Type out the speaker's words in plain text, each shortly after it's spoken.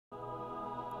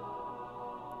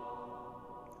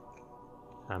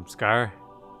I'm Scar.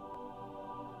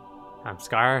 I'm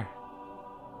Scar.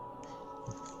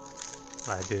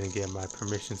 I didn't get my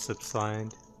permission slip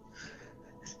signed.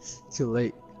 Too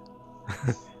late.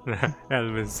 Hasn't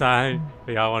been signed.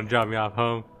 But y'all want to drop me off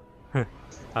home?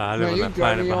 I live Man, on you that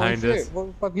planet driving your own behind us. shit. What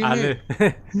the fuck you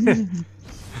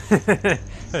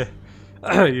I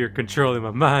live. You're controlling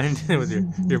my mind with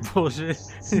your bullshit.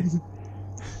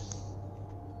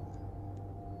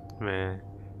 Man,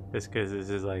 it's because this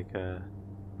is like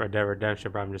Red Dead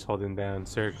Redemption, but I'm just holding down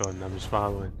circle and I'm just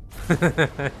following.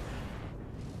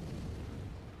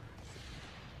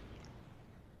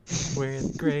 We're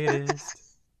the greatest.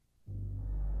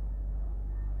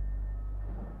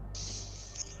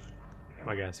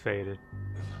 My guy's faded.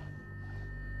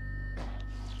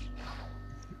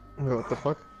 Wait, what the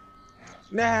fuck?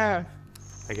 Nah.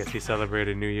 I guess he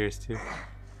celebrated New Year's too.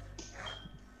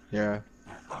 Yeah.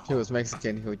 If he was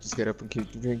Mexican, he would just get up and keep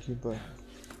drinking, but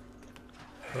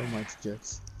so much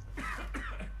jokes.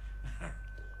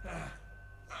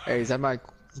 Hey, is that my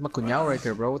cuñado right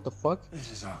there, bro? What the fuck?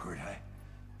 This is awkward.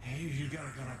 Hey, you got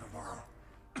a gun I can borrow?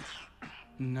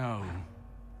 No.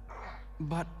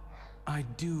 But I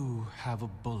do have a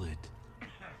bullet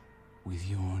with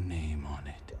your name on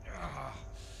it.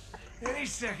 Any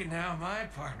second now, my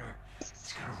partner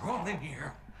is gonna roll in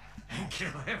here and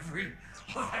kill every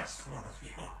last one of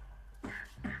you.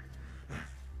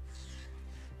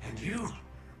 And you,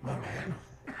 my man.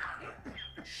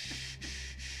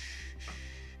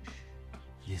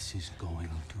 This is going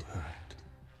to hurt.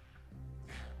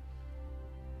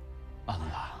 A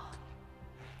lot.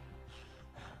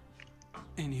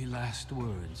 Any last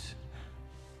words?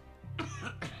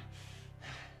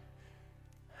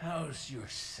 How's your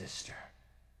sister?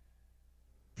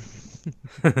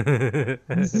 I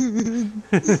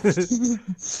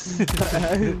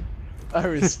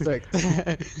respect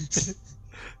that.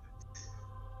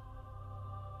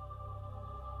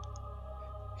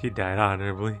 He died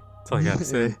honorably. That's all I gotta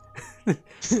say.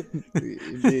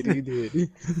 He did.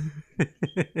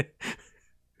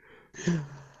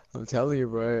 I'm telling you,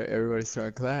 bro. Everybody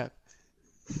started to clap.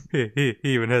 He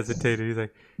even hesitated. He's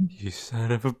like, "You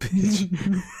son of a bitch."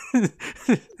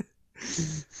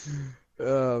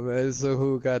 Oh man, so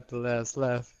who got the last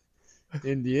laugh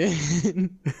in the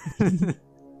end?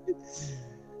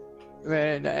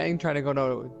 Man, I ain't trying to go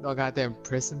no goddamn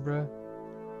prison, bro.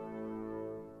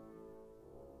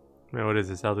 Man, what is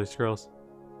this? Elder Scrolls?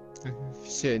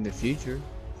 Shit in the future.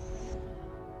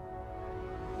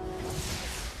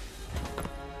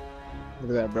 Look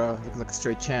at that, bro. Looking like a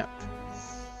straight champ.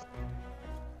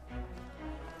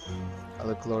 I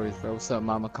look glorious, bro. What's up,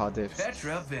 Mama? Call Dips.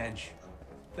 Petra Venge.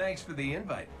 Thanks for the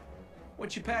invite.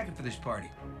 What you packing for this party?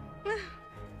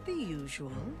 The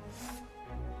usual.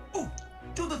 Ooh,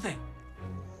 do the thing.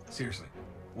 Seriously,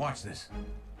 watch this.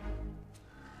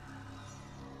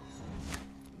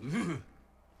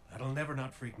 That'll never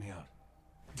not freak me out.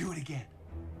 Do it again.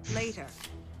 Later.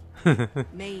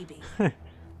 Maybe.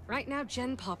 Right now,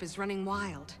 Gen Pop is running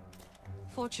wild.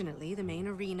 Fortunately, the main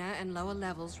arena and lower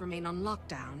levels remain on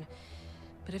lockdown.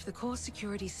 But if the core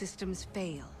security systems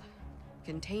fail,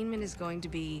 containment is going to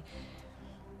be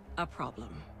a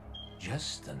problem.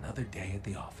 Just another day at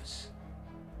the office.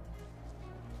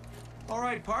 All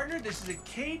right, partner, this is a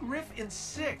Cade riff in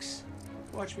 6.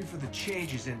 Watch me for the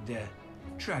changes and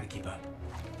try to keep up.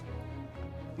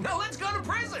 Now let's go to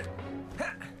prison!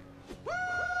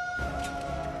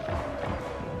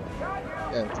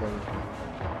 Yeah, totally.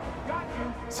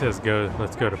 Says go.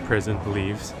 Let's go to prison.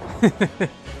 Leaves. I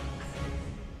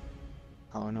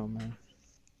don't know, man.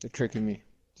 They're tricking me.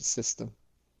 The system.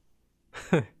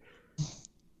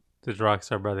 This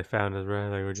Rockstar brother found us, right?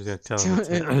 Like we're just gonna tell him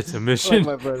it's a mission.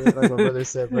 Like my brother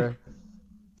said, bro.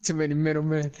 Too many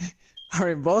middlemen are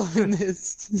involved in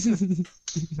this.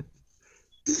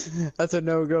 That's a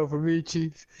no-go for me,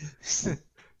 Chief. It's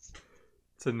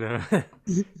a no.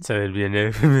 So it'd be a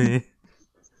no for me.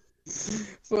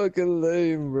 Fucking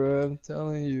lame, bro. I'm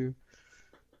telling you.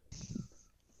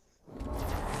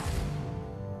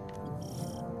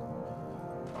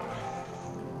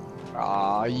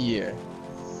 Aw, yeah.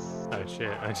 Oh shit!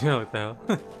 I know what the hell.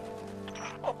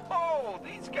 Oh,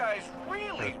 these guys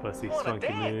really Plus these wanna funky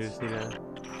dance. moves, you know.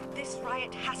 This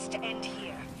riot has to end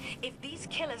here. If these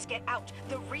killers get out,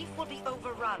 the reef will be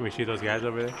overrun. Can we shoot those guys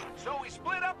over there? So we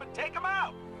split up and take them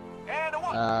out. And a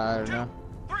one, I don't know.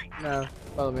 3. No,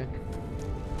 follow me.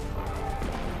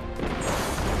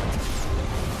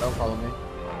 Don't follow me.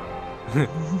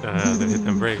 They hit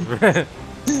them brakes, bro.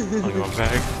 I'll go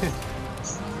back.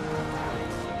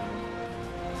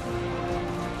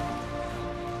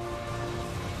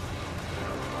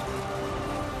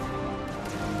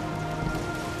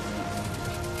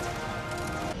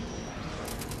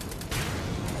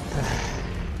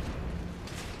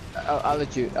 I'll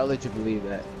let you believe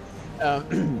that.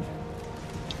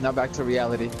 Now back to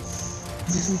reality.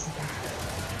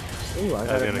 Ooh, I I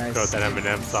got was a gonna nice. quote that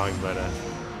Eminem song, but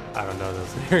I don't know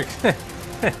those lyrics.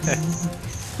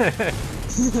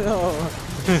 Oh,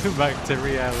 Back to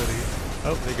reality.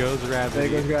 Oh, there goes gravity. There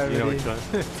goes gravity. You know which one?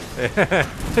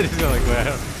 Just go like,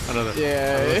 well, I know that.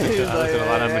 yeah. I listen he's to a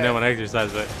lot of yeah. Eminem on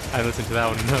exercise, but I listen to that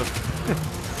one enough.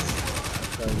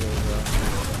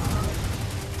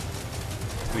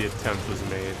 The attempt was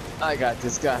made. I got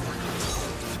this guy.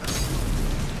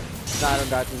 No, I don't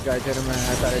got this guy, gentlemen.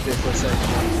 I thought I did for a second.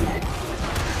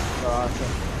 Oh,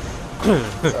 awesome.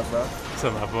 What's up, bro? So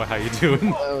my boy, how you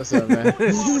doing? Oh, what's up, man?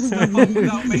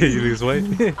 You lose weight?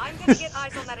 I'm gonna get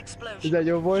eyes on that explosion. Is that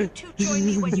your boy? You two join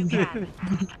me when you can.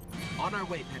 On our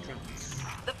way, Petra.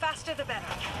 The faster the better.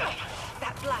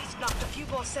 That blast knocked a few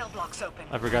more cell blocks open.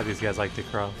 I forgot these guys like to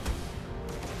crawl.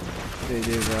 They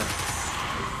do, bro.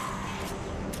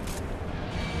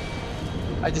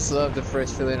 I just love the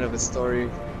first feeling of a story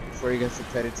before it gets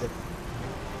repetitive.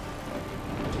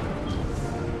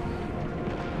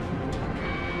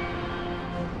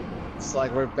 It's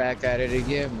like we're back at it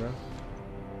again, bro.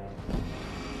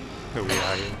 Here we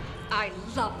are. I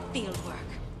love field work.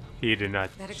 He did not.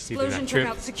 That She did explosion not took trip.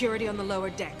 out security on the lower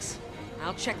decks.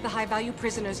 I'll check the high-value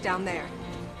prisoners down there.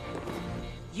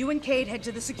 You and Cade head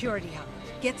to the security hub.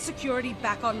 Get security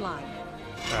back online.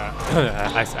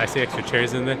 I see extra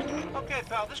chairs in there. Okay,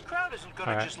 pal, this crowd isn't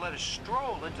gonna Alright. just let us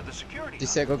stroll into the security.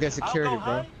 Just said go get security, I'll go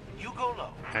bro. high, you go low.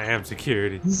 I am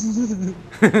security.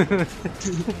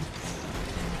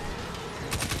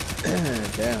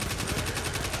 Damn.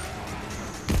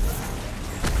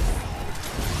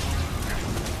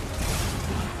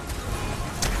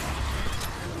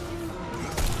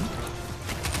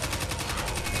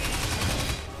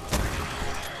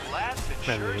 Blast it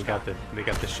Man, sure they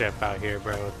got the chef out here,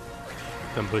 bro. With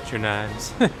them butcher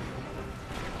knives.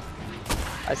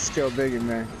 I still bigger,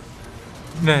 man.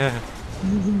 Nah.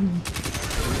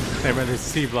 Hey man, there's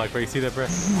C block, bro. You see that, bro?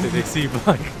 There's C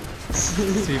block.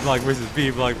 C block versus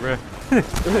B block, bro. Wait,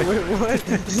 what?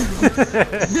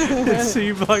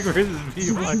 C block versus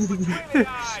B block.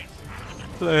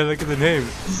 Look at the name.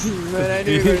 Man, I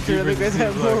knew you were gonna turn look at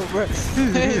that more, bro.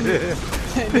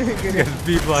 I knew you were You gonna. got B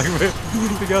block, bro.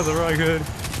 You got the wrong hood.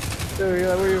 So you're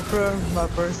like, where you from? My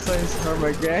first place, or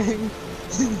my gang?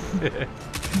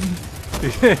 I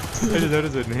just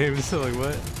noticed the name, so like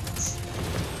what?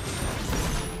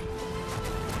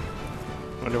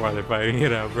 Wonder why they're fighting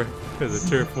it out, bro. Because of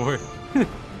turf war.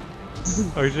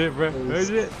 Oh shit, bro. Oh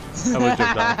shit. I was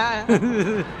jumped off.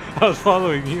 I was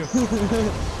following you.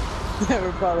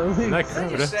 Never follow me. That Can I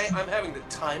crowd, just say I'm having the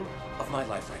time of my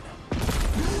life right now.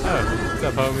 Oh, what's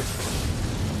up, homie?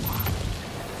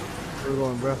 Where we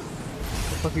going, bro? Where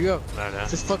the fuck you go? Nah, nah.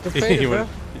 Just fucking fade He it, bro. went-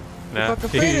 Nah, fucking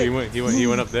faded. he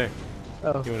went up there.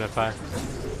 Oh. He went up high.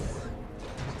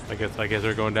 I guess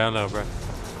we're going down low, bro.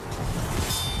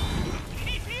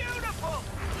 Beautiful!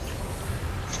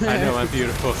 I know I'm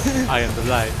beautiful. I am the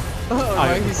light. Oh, I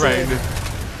why am you the said, brain.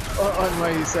 why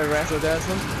you said Razzle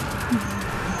Dazzle?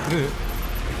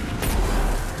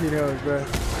 You know it, bro.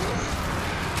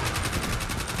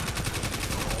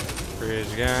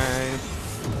 Bridge guy.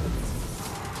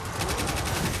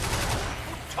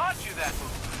 Taught you that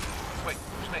move. Wait,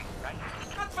 snake, right?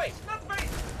 Not face, not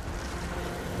face!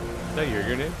 Is that your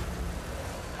grenade?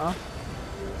 Huh?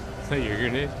 Is that your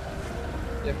grenade?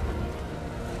 Yep.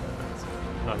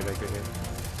 I like that grenade.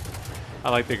 I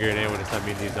like the grenade when it's not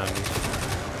being used on me.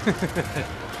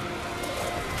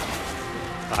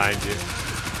 Behind you.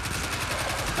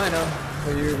 I know,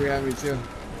 but you're behind me too.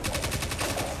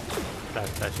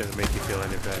 That shouldn't make you feel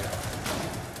any better.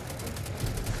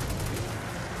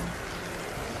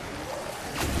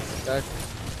 That,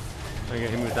 I get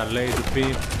him with that laser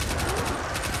beam.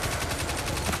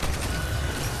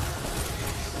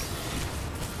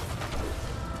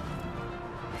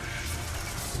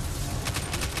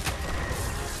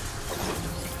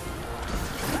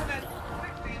 Seven,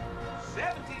 16,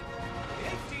 17,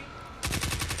 18.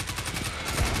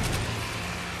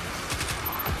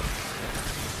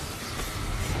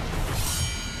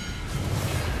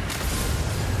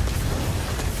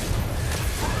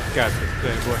 Got this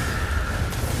bad boy.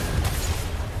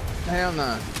 hell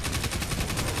nah.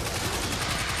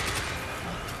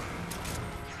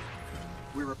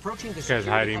 We're approaching the This guy's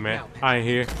security hiding, hub man. now, I ain't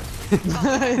here. I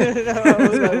don't know. I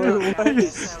was like, wait,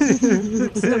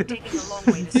 what? Stop taking the long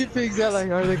way to He thinks that like,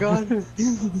 are they gone?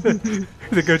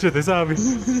 The go check the zombie.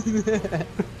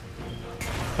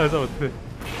 That's all.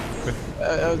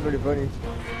 That was pretty funny.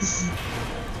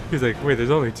 He's like, wait, there's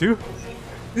only two?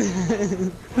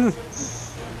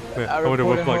 I wonder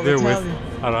what block they're with.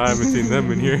 I haven't seen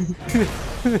them in here.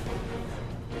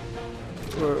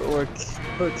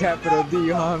 we're capital D,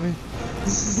 homie.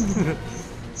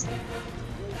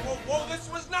 Whoa, this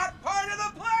was not part of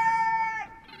the plan!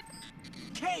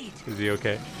 Kate! Is he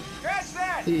okay? Catch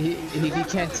that! He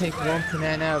can't take one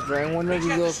banana out, bro. And one of these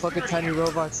little fucking tiny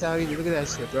robots out. Look at that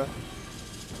shit, bro.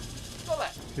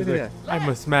 He's Look like, at I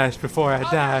must smash before I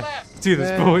die. See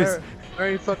this, boys.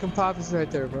 Very fucking poppers right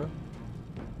there, bro.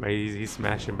 Man, he's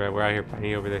smashing, bro. We're out here,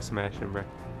 he over there smashing, bro.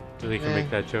 So he can make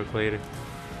that joke later.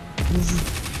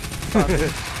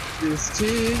 This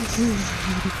cheese.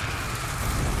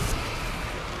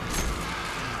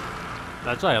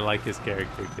 That's why I like his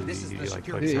character, because he like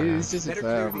fucks around. He's just a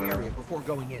clown, bro. Before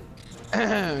going in.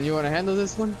 You want to handle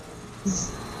this one?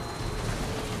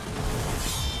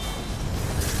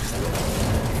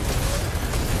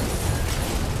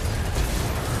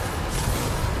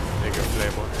 There you go,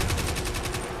 Playboy.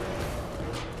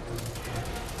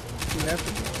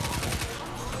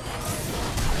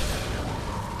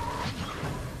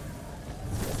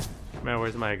 Man,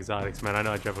 where's my exotics, man? I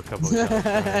know I drove a couple of exotics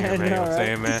around here, man. You know what I'm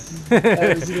saying, man?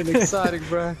 That was an exotic,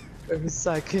 bro. Every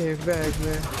side came back,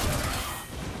 man.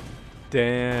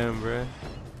 Damn, bro.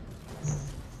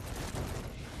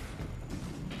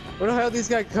 Where the hell did this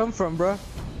guy come from, bro?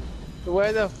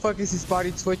 Where the fuck is his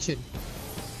body twitching?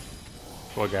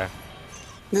 What guy?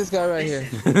 This guy right here.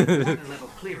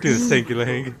 Dude, the stanky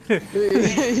leg.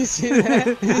 You see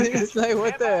that? It's like,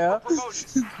 what the hell?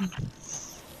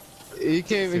 He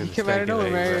came out of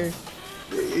nowhere, man.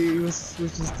 He was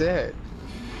just dead.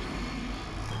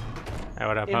 Hey,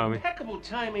 what up, homie? Impeccable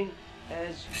timing,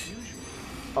 as usual.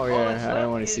 Oh yeah, I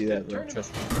don't want to see that, bro.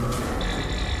 Trust me.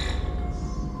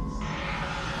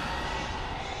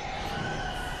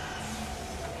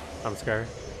 I'm scared.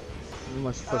 Not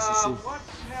much fuss to see.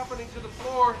 What's happening to the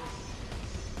floor?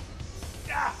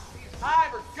 Ah, these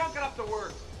hive are junking up the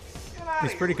works. Get out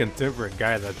He's of pretty here. contemporary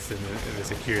guy that's in the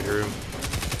secured room.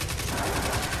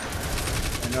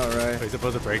 I know, right? Are you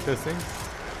supposed to break those things?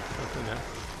 Something, no?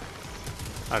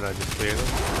 I don't know, just clear them.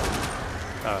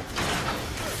 Oh.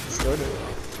 Let's go to it.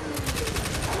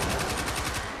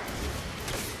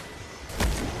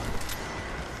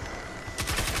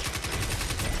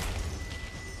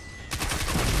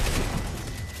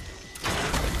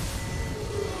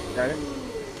 Got it?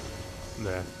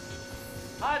 Nah.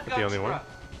 I've The only one?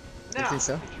 You Now, think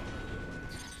so?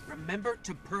 Remember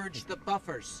to purge the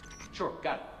buffers. sure,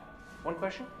 got it. One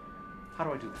question? How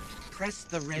do I do that? Press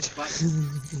the red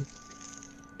button.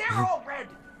 They're all red!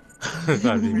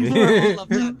 That'd be me. For all of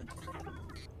them.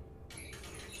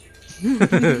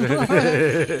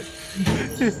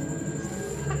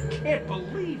 Can't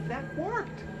believe that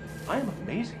worked. I am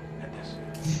amazing at this.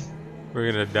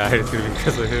 We're gonna die. It's gonna be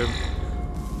because of him.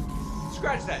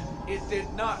 Scratch that. It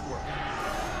did not work.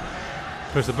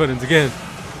 Push the buttons again.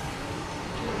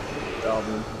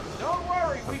 Goblin. Don't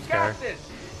worry, we scared. got this.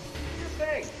 Do your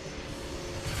thing.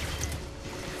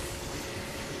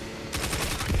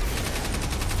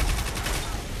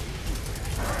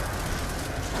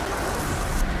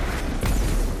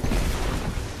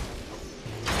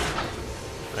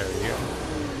 There we go.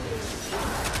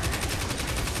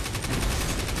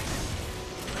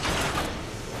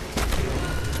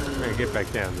 Man, get back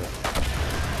down there.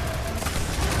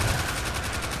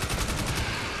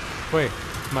 Wait,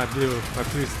 my blue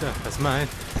stuff, that's mine.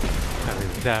 I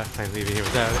leave it out. I'm leaving here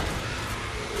without it.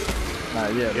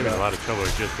 Yeah, Giving a bro. lot of trouble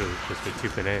just for 2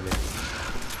 bananas.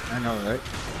 I know, right?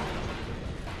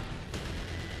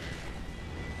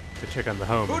 To check on the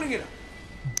home. Booting it up.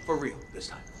 For real, this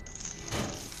time.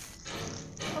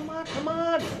 Come on, come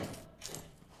on.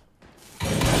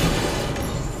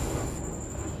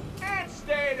 And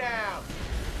stay down.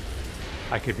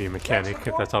 I could be a mechanic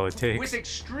if that's all it takes. With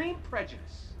extreme prejudice.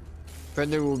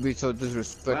 Fender will be so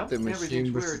disrespect the everything's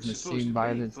machine where versus it's supposed to machine be,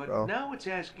 violence, but bro. now it's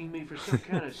asking me for some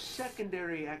kind of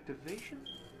secondary activation.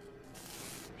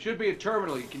 Should be a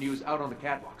terminal you can use out on the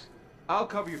catwalks. I'll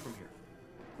cover you from here,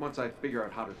 once I figure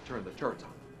out how to turn the turrets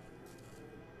on.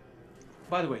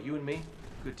 By the way, you and me,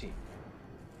 good team.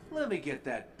 Let me get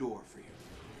that door for you.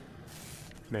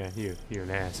 Man, you're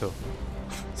an asshole.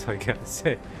 That's all I gotta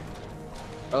say.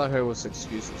 All I heard was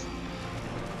excuses.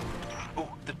 Oh,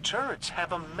 the turrets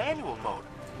have a manual mode.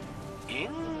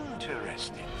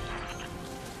 Interesting.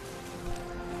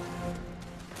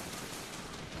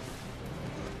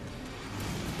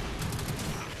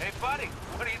 Hey, buddy,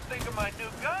 what do you think of my new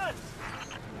guns?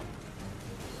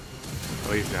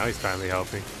 At least now he's finally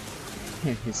helping.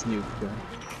 His new gun.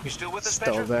 You still with us,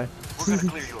 Stole Spencer? that. We're gonna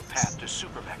clear you a path to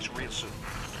Supermax real soon.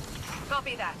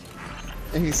 Copy that.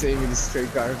 And he saved me the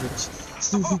straight garbage.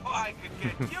 Oh, I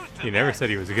could get used to He never that. said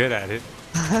he was good at it.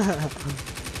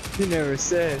 He never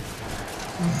said.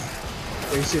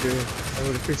 They should have. I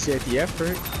would appreciate the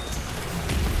effort.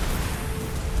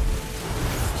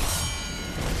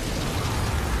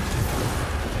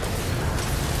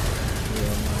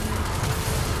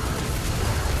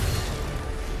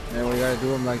 Yeah, man, we gotta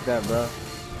do him like that, bro.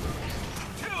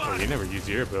 Oh, you never use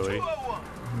your ability. 201.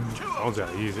 Someone's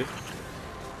gotta use it.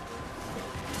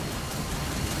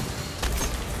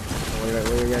 What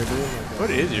do we gotta do him like that? What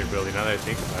is your ability now that I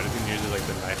think about it? Isn't usually like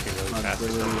the knifing really My fast or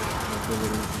ability, something? my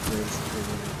ability is the greatest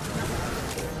ability.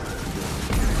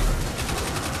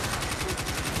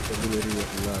 The ability of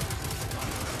love.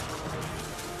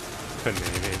 Couldn't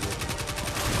name it.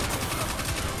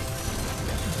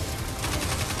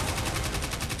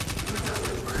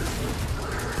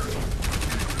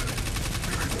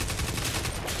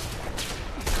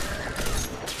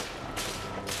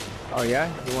 Oh yeah?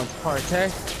 You want to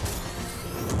partake?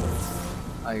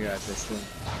 I got this one.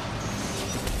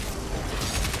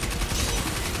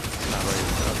 Not ready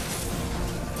to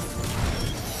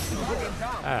go.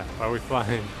 Ah, why are we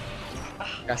flying?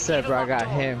 Like I said, bro, I got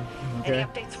him. Any Okay.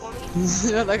 updates for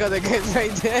me? Look how the game's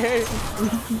right there.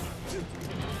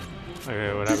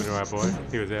 Okay, what happened to our boy?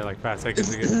 He was there like 5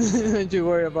 seconds ago. Don't you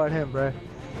worry about him, bro.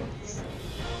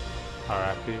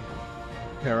 R.I.P.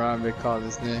 Harambe called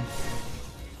his name.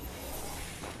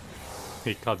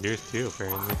 He called yours too,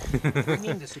 apparently.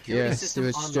 Bringing the security Yes, it system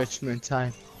was online. judgment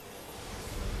time.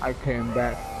 I came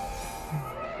back.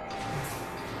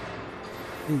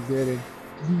 He did it.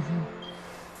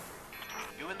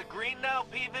 You in the green now,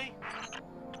 PV?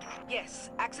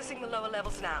 Yes, accessing the lower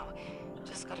levels now.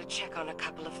 Just gotta check on a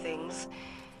couple of things.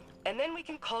 And then we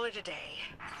can call it a day.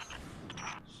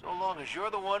 So long as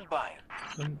you're the one buying.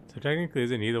 So technically,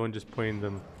 isn't he the one just pointing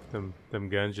them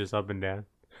guns just up and down?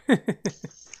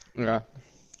 Yeah.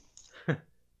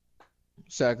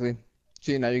 Exactly.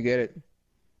 See, now you get it.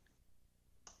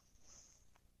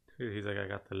 He's like, I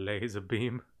got the laser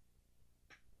beam.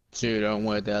 You don't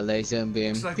want that laser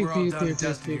beam. Looks like we're all done and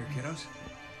dusted here, kiddos.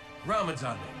 Ramen's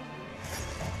on me.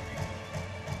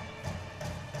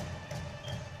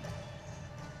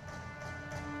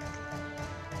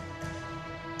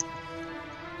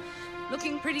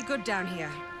 Looking pretty good down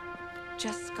here.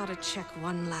 Just gotta check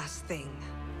one last thing.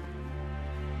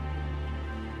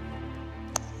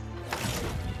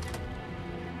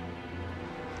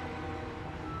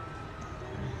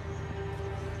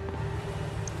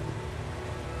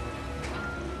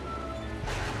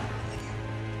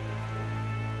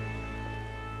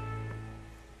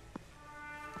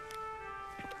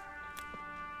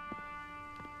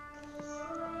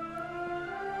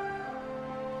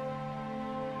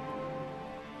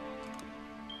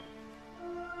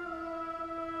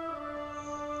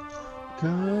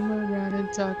 Come around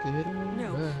and talk it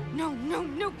No, over.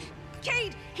 no.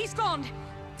 Cade, he's gone.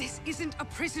 This isn't a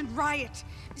prison riot.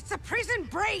 It's a prison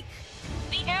break.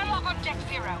 The airlock on Deck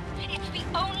Zero. It's the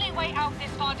only way out this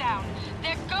far down.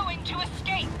 They're going to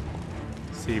escape.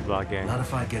 C block gang. Not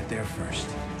if I get there first.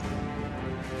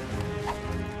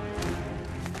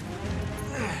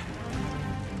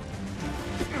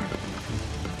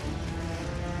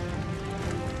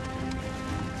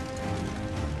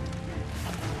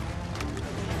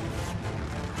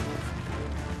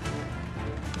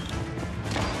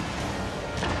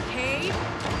 Cade?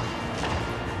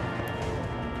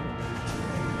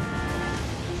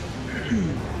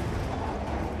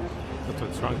 That's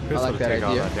what's wrong. Pistol like to that take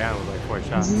all idea. that down with like 4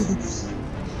 shots.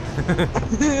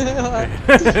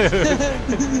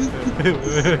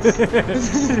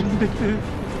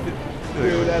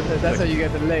 Dude, that's how you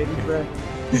get the ladies, bro.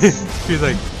 She's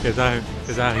like, is that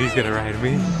how he's gonna ride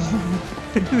me?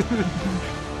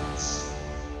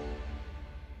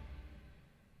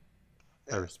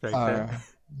 I respect that.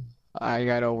 I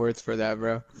got no words for that,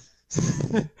 bro.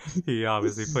 He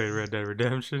obviously played Red Dead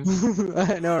Redemption.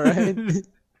 I know, right?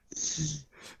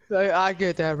 Like, I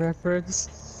get that reference.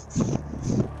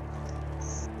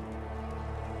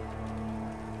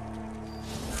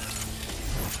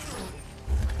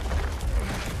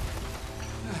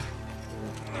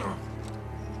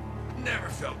 Never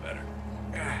felt better.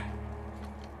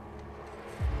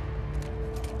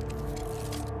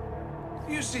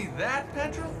 You see that,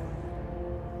 Petra?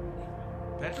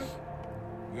 Petra?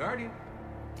 Guardian?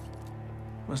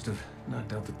 Must have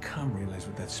knocked out the comm relays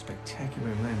with that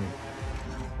spectacular landing.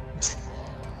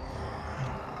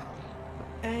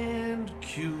 And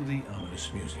cue the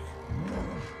ominous music.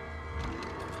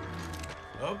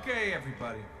 Okay,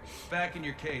 everybody. Back in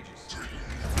your cages.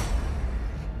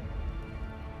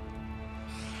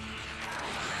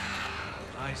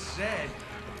 I said,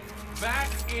 back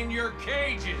in your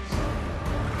cages.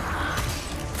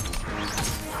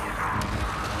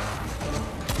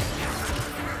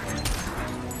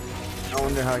 I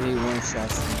wonder how he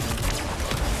one-shots them.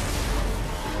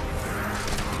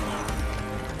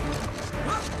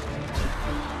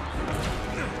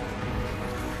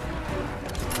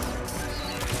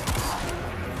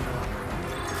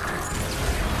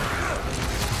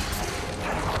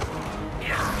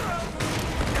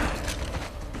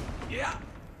 Yeah,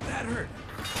 that hurt.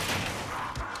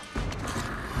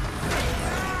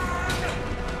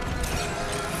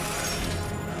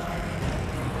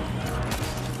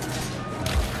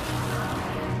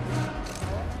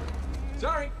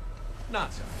 Sorry,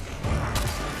 not sorry.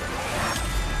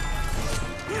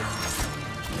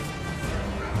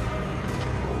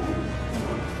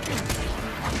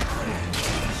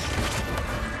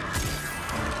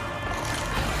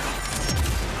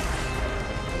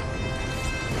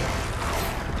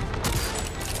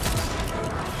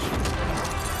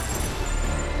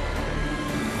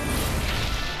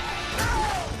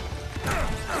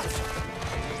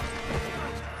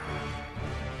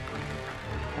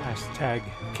 Hashtag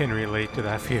can relate to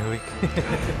that feeling. Get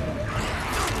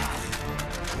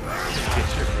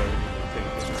your vote. Take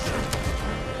it.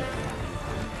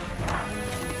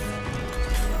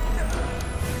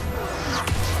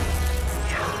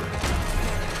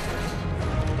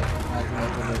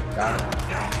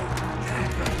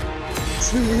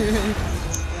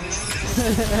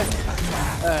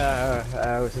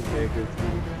 I was a very good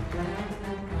team.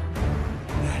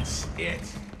 That's it.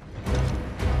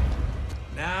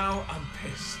 Now I'm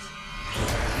pissed.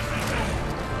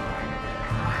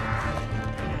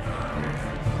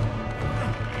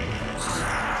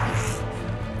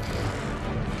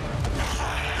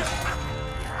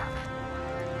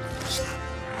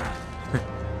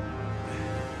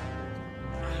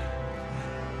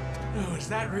 Oh, is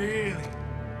that really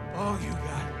all you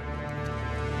got?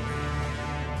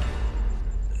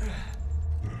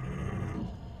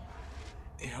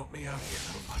 You help me out here,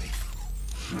 little buddy.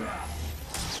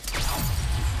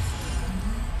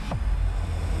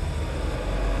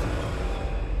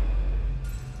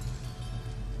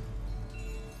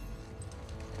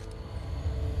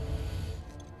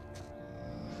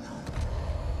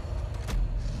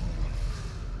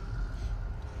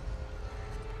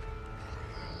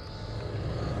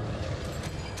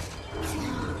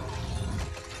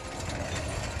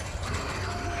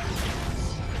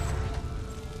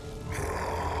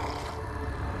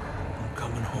 I'm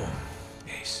coming home,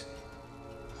 Ace.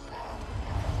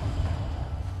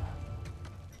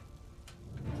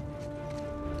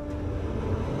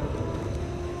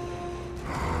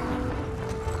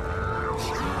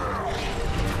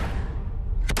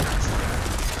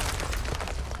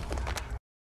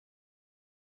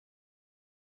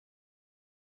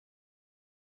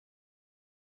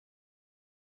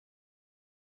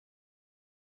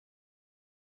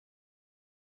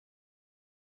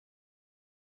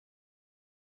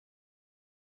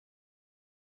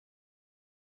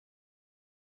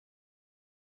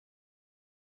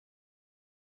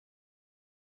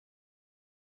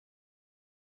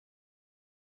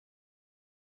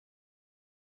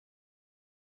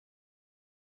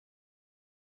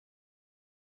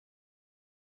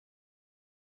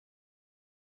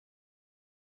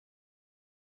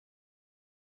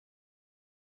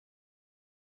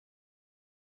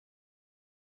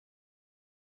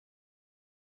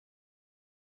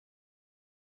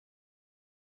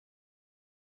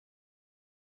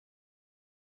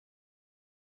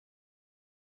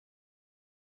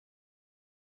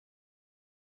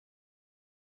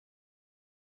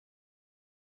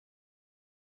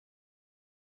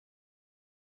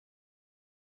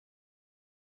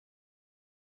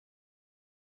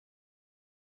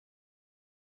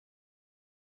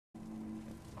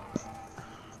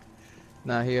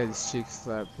 Nah, he had his cheeks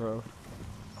flat, bro.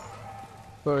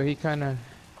 Bro, he kinda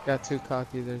got too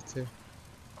cocky there, too.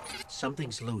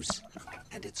 Something's loose,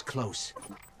 and it's close.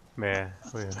 Man,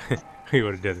 we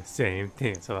would have done the same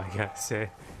thing. That's all I gotta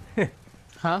say.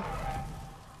 Huh?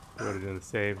 We would have done the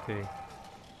same thing.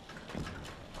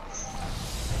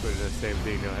 Would have done the same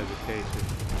thing, no hesitation.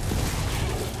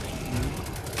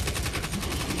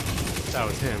 That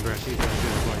was him, bro. He's gonna do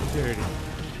it like dirty.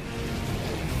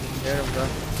 Get him, bro.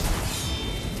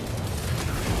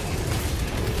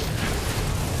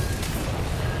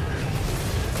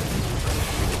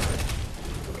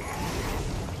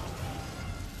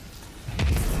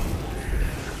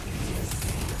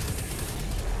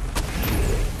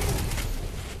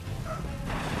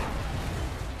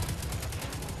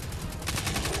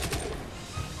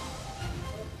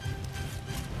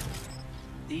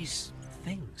 these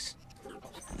things?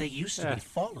 They used to Yeah. be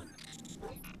fallen.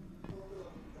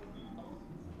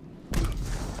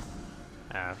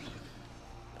 Ouch.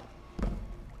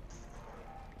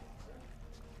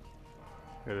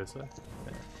 Go this way.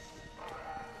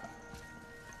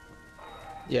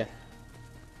 Yeah.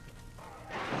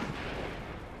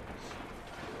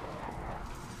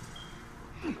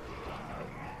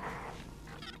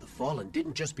 The fallen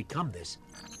didn't just become this.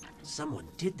 Someone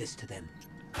did this to them.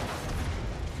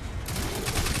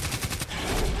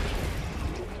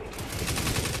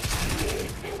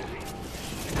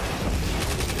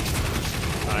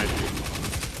 Alright.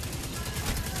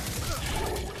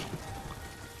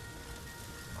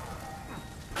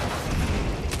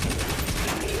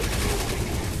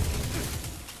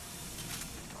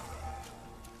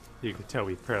 You can tell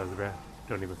we pros, bro.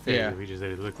 Don't even phase Yeah. it. We just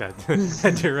look at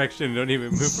that direction. Don't even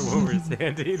move from where we're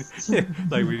standing.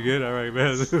 Like we good. All right,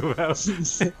 man. Let's move out.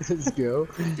 Let's go.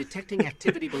 Detecting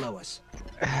activity below us.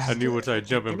 I knew which side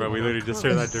jumping, bro. We literally just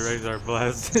turned that direction. Our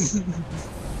blasting.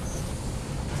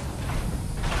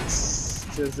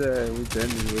 Just we done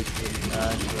this with bro.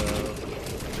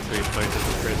 So we played as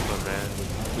the first one, man.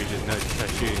 We just not start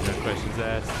shooting. No questions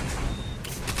asked.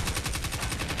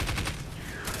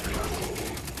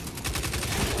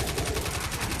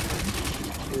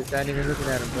 It's not even looking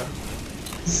at him, bro.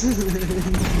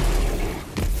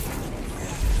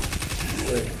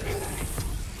 Wait,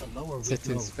 The lower we set to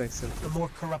go, inspect something. the more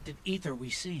corrupted ether we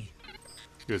see.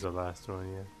 Here's the last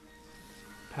one, yeah.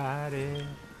 Party.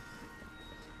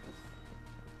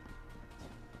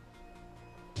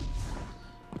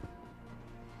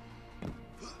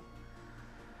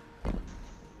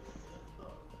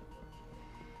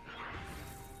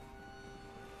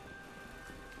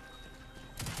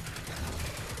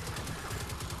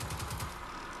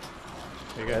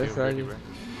 You Yeah, gotta that's do it, right. bro.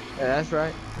 Yeah, that's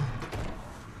right.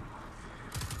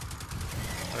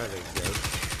 Where are they,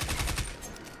 ghosts?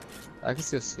 I can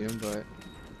still see him, but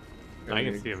I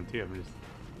can see them too. I'm just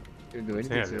didn't do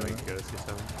saying anything they're to him. like ghosts or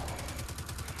something.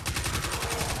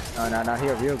 No, he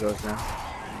a real ghost now.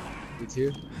 You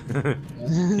too?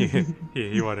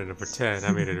 He wanted to pretend.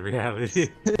 I made it a reality.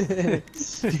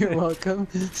 You're welcome.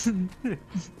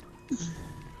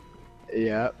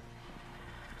 Yep.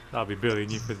 I'll be billing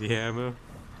you for the ammo.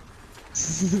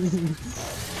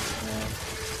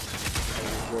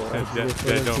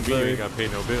 That don't mean you ain't gotta pay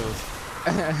no bills.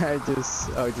 I just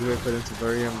wait for them to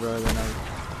bury him, bro. Then I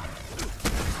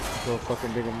go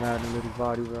fucking dig him out in a little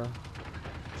body, bro.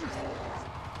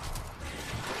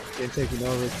 Get taken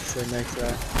over to the next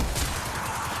guy.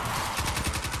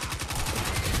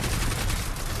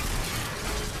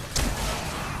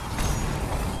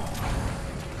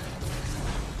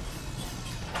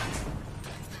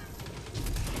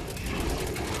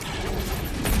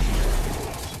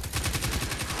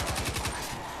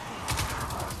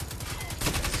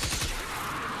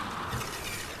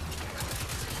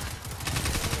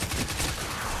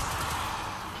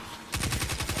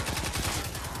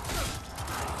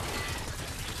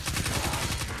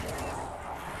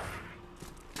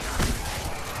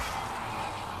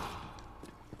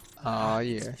 Oh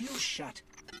yeah. Its fuse shut.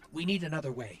 We need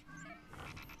another way.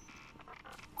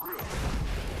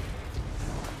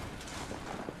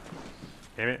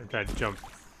 Damn it, I'm trying to jump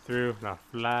through, not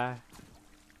fly.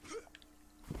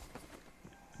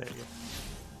 There you go.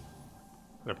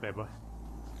 Good play, boy.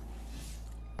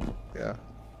 Yeah.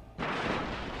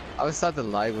 I always thought the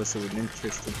light was an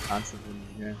interesting concept in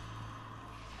the game.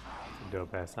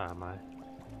 Dope ass time, man.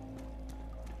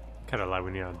 Kinda like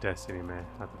when you're on Destiny, man.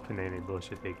 Not the Panini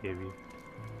bullshit they gave you.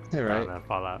 Yeah, right. Man,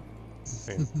 Fallout.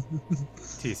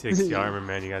 T60 armor,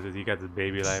 man. You got the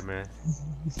baby light, man.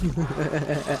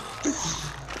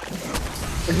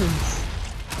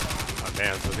 Oh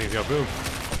damn, so things go boom.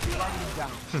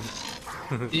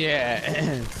 Yeah.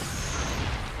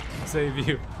 Save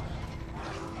you.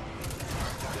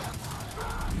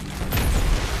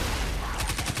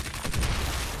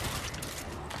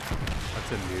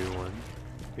 That's a new one.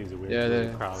 These are weird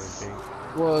little crawling things.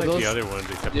 Well, It's like those, the other ones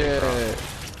except they crawl.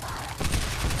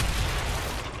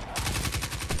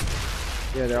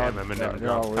 Yeah, they're all, they're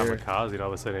all weird. kamikaze, and all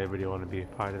of a sudden everybody want to be a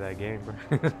part of that game, bro.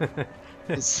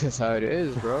 It's just how it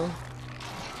is, bro.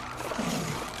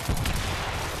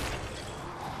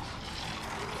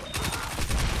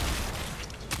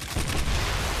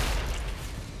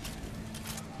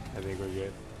 I think we're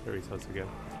good. Where are we supposed to go?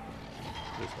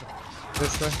 This way.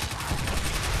 This way.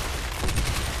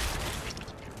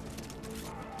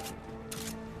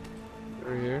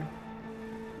 Over here.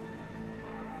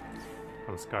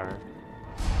 I'm scarred.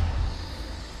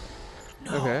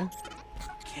 No. Okay.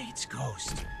 Kate's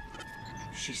ghost.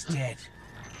 She's dead.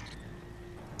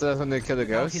 So that's when they kill the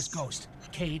Without his ghost?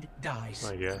 ghost, Cade dies.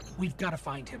 I guess. We've got to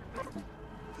find him.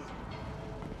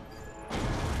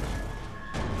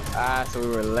 Ah, so we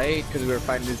were late because we were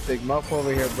fighting this big muff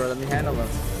over here, bro. Let me handle him.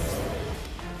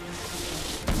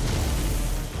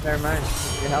 Never mind.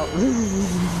 You help. That's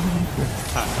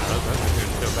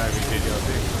so bad we did your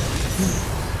thing.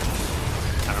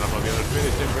 I don't know if I'll be able to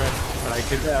finish it, bro. But I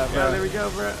can. Yeah, bro. There we go,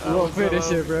 bro. We'll finish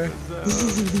it, bro.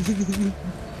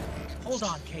 Hold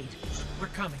on, Cade. We're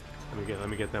coming. Let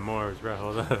me get them orbs, bro.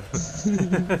 Hold on.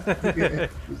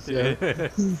 Yeah.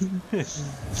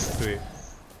 Sweet.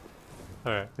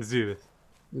 Alright, let's do this.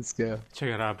 Let's go. Check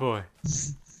out our boy.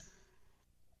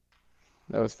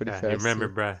 That was pretty Yeah, fast. you remember,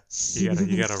 too. bruh.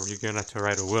 You're gonna have to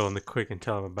write a will in the quick and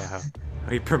tell him about how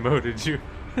he promoted you.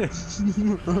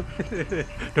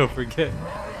 Don't forget.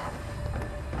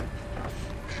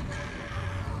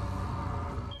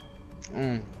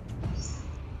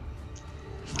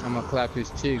 I'm gonna clap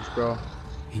his cheeks, bro.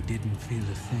 He didn't feel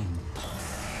a thing.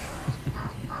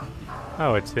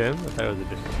 Oh, it's him? I thought it was a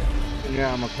different guy.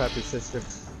 Yeah, I'm gonna clap his sister.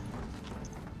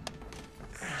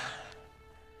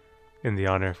 In the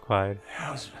honor of Clyde.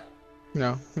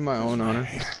 No, in my own honor.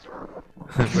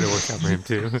 But it worked out for him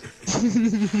too.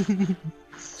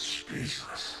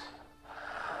 Speechless.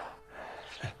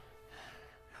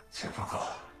 Typical.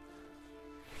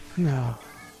 No.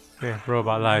 Yeah,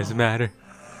 robot lives matter.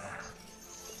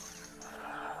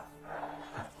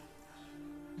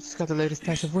 Just got the latest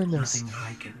patch of Windows. Nothing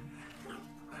I can.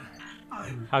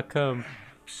 How come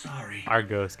Sorry. our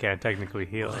ghost can't technically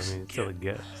heal? I mean, it's still a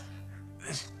ghost.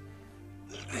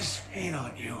 This pain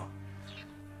on you.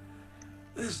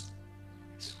 This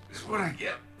is what I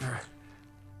get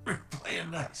for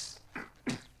playing nice.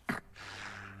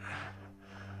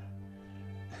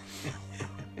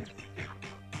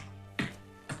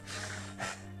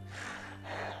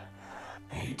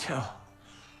 You tell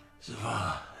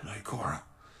Zavala and Ikora.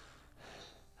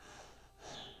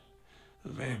 The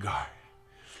Vanguard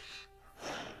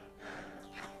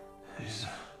is the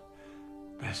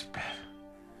best bet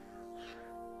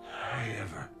I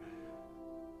ever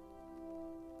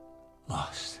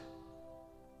lost.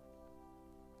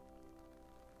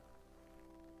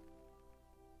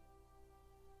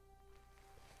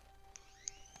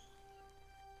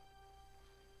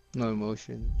 No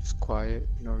emotion, just quiet,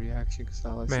 no reaction, because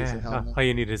all I see is a Man, helmet. all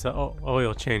you need is an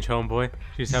oil change, homeboy.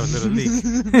 You just have a little leak.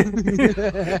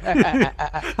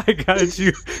 I got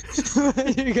you.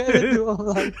 You gotta do him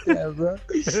like that, bro.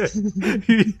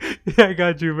 Yeah, I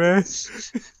got you, man.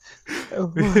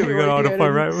 We got auto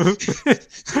part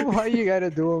right. Why you gotta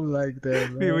do him like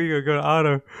that, man? We gonna go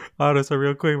to auto so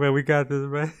real quick, man. We got this,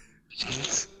 man.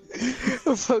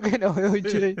 A fucking oil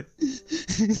change.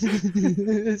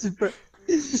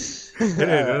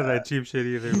 None of that cheap shit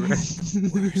either, bro.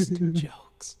 Worst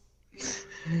jokes.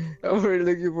 I'm really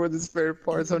looking for the spare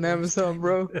parts on Amazon,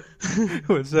 bro.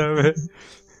 What's up, man?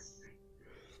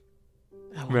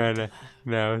 Man,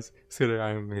 now it's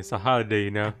a holiday,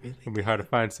 you know. It'll be hard to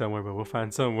find somewhere, but we'll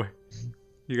find somewhere.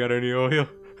 You got any oil?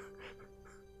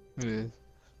 Yeah.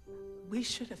 We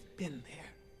should have been there.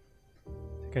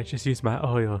 I think I just used my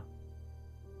oil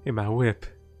in my whip.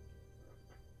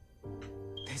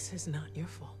 This is not your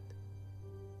fault.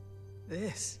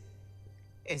 This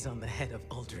is on the head of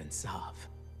Uldren Zav.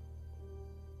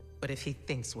 But if he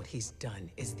thinks what he's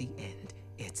done is the end,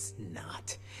 it's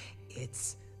not.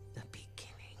 It's the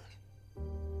beginning.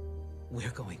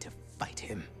 We're going to fight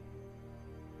him.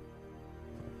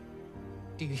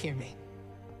 Do you hear me?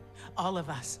 All of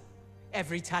us.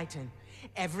 Every Titan,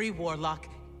 every Warlock,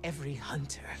 every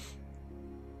Hunter.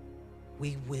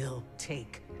 We will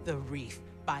take the Reef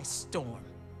by storm.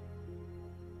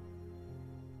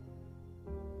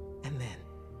 And then,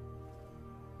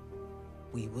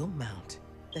 we will mount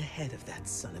the head of that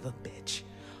son of a bitch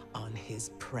on his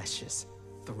precious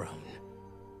throne.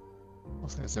 I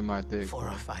was gonna say my dick. For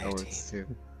a fire that team. works too.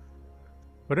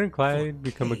 Wouldn't Clyde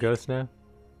become a ghost now?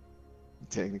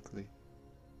 Technically.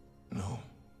 No,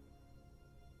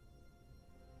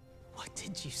 What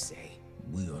did you say?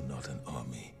 we are not an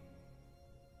army.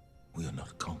 We are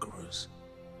not conquerors.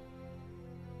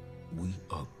 We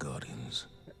are guardians.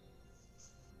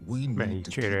 We Man, you need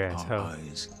to traitor keep asshole. our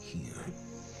eyes here.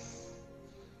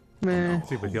 Man,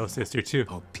 Sleep with your sister too.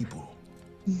 Our people,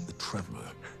 the traveler.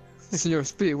 Senor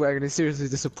Speedwagon is seriously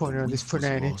disappointed on this Was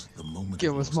punani. lost the moment Give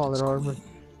it him lost smaller its armor.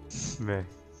 queen. Man.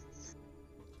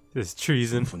 This is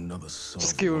treason. If another soul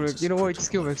Just give him, wants you know to what? stretch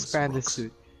Just give him lifeless expand this rocks,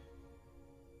 suit.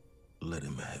 Let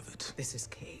him have it. This is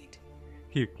Cade.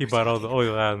 He bought all the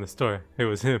oil out in the store. It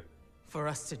was him. For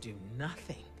us to do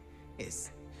nothing is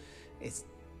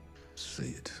Say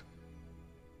it.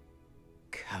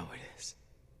 cowardice.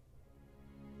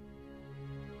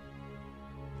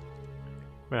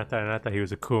 Man, I thought he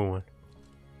was a cool one.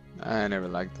 I never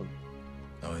liked him.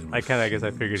 I guess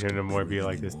I figured him to more be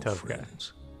like this tough guy.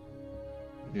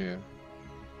 Yeah.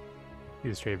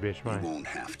 He's a straight bitch, You man. won't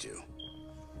have to.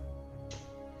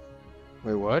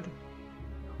 Wait, what?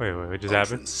 Wait, what just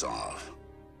happened? Sov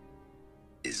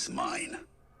is mine.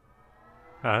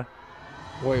 Huh?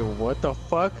 Wait, what the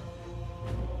fuck?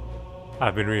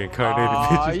 I've been reincarnated,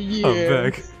 Aw,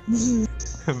 bitches.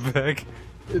 yeah. I'm back. I'm back.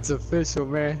 It's official,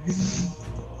 man.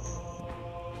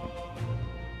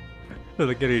 They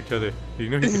look at each other. Do you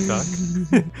know he can talk?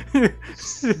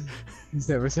 He's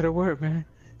never said a word, man.